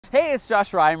Hey, it's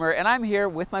Josh Reimer, and I'm here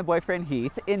with my boyfriend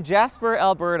Heath in Jasper,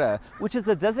 Alberta, which is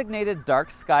a designated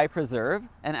dark sky preserve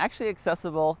and actually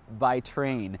accessible by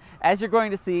train, as you're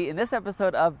going to see in this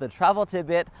episode of the Travel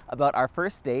Tidbit about our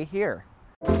first day here.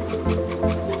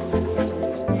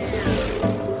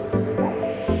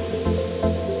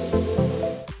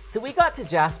 So we got to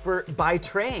Jasper by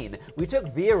train. We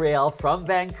took Via Rail from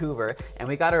Vancouver and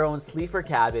we got our own sleeper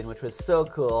cabin, which was so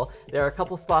cool. There are a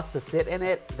couple spots to sit in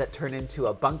it that turn into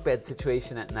a bunk bed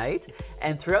situation at night.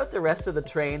 And throughout the rest of the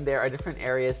train, there are different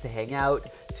areas to hang out,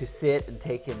 to sit and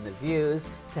take in the views,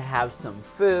 to have some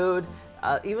food.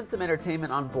 Even some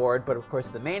entertainment on board, but of course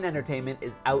the main entertainment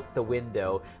is out the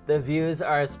window. The views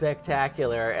are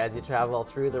spectacular as you travel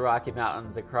through the Rocky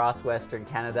Mountains across Western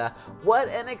Canada. What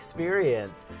an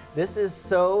experience! This is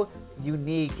so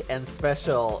unique and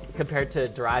special compared to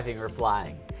driving or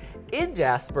flying. In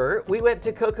Jasper, we went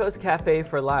to Coco's Cafe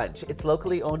for lunch. It's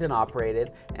locally owned and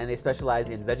operated, and they specialize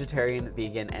in vegetarian,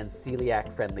 vegan, and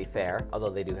celiac-friendly fare, although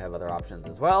they do have other options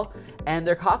as well. And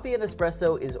their coffee and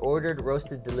espresso is ordered,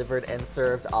 roasted, delivered, and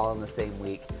served all in the same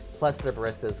week. Plus, their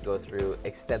baristas go through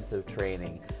extensive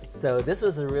training. So this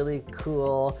was a really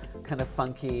cool, kind of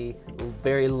funky,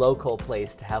 very local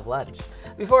place to have lunch.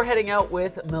 Before heading out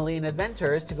with Maligne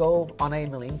Adventures to go on a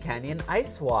Maligne Canyon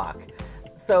ice walk.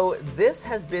 So this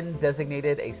has been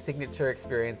designated a signature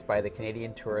experience by the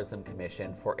Canadian Tourism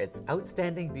Commission for its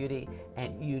outstanding beauty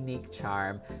and unique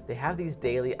charm. They have these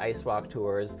daily ice walk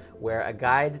tours where a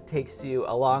guide takes you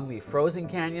along the frozen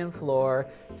canyon floor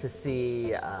to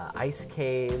see ice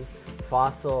caves,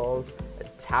 fossils,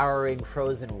 towering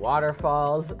frozen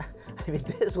waterfalls. I mean,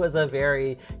 this was a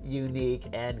very unique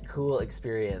and cool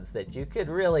experience that you could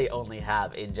really only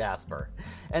have in Jasper.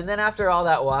 And then after all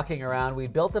that walking around, we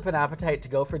built up an appetite to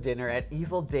go for dinner at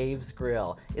Evil Dave's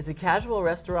Grill. It's a casual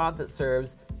restaurant that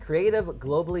serves creative,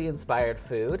 globally inspired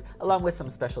food, along with some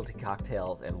specialty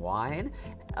cocktails and wine.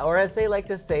 Or as they like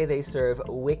to say, they serve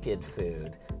wicked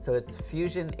food. So it's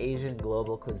fusion Asian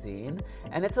global cuisine.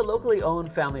 And it's a locally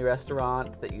owned family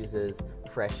restaurant that uses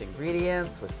fresh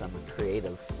ingredients with some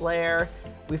creative flair.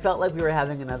 We felt like we were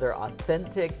having another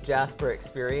authentic Jasper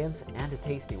experience and a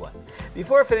tasty one.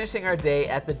 Before finishing our day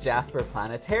at the Jasper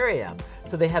Planetarium.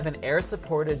 So they have an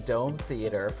air-supported dome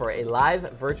theater for a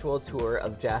live virtual tour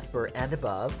of Jasper and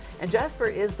above. And Jasper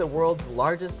is the world's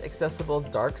largest accessible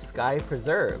dark sky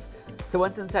preserve. So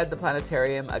once inside the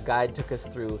planetarium, a guide took us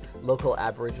through local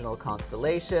Aboriginal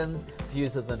constellations,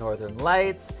 views of the Northern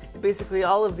Lights, and basically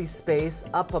all of the space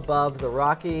up above the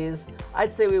Rockies.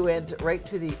 I'd say we went right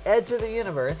to the edge of the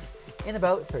universe in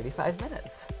about 35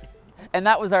 minutes. And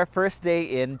that was our first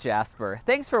day in Jasper.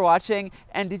 Thanks for watching,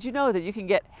 and did you know that you can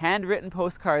get handwritten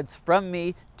postcards from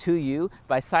me to you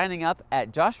by signing up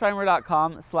at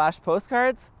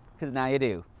joshreimer.com/postcards? Because now you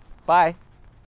do. Bye.